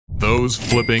those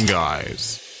flipping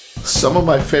guys. Some of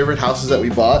my favorite houses that we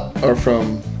bought are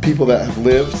from people that have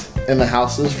lived in the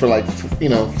houses for like,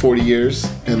 40 years,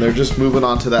 and they're just moving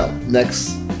on to that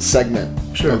next segment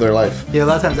of their life. Yeah, a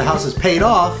lot of times the house is paid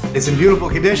off, it's in beautiful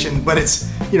condition, but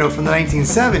it's, from the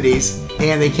 1970s,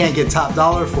 and they can't get top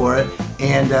dollar for it,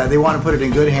 and they want to put it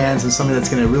in good hands and somebody that's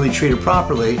going to really treat it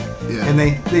properly, and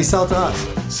they sell to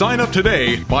us. Sign up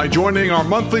today by joining our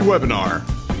monthly webinar.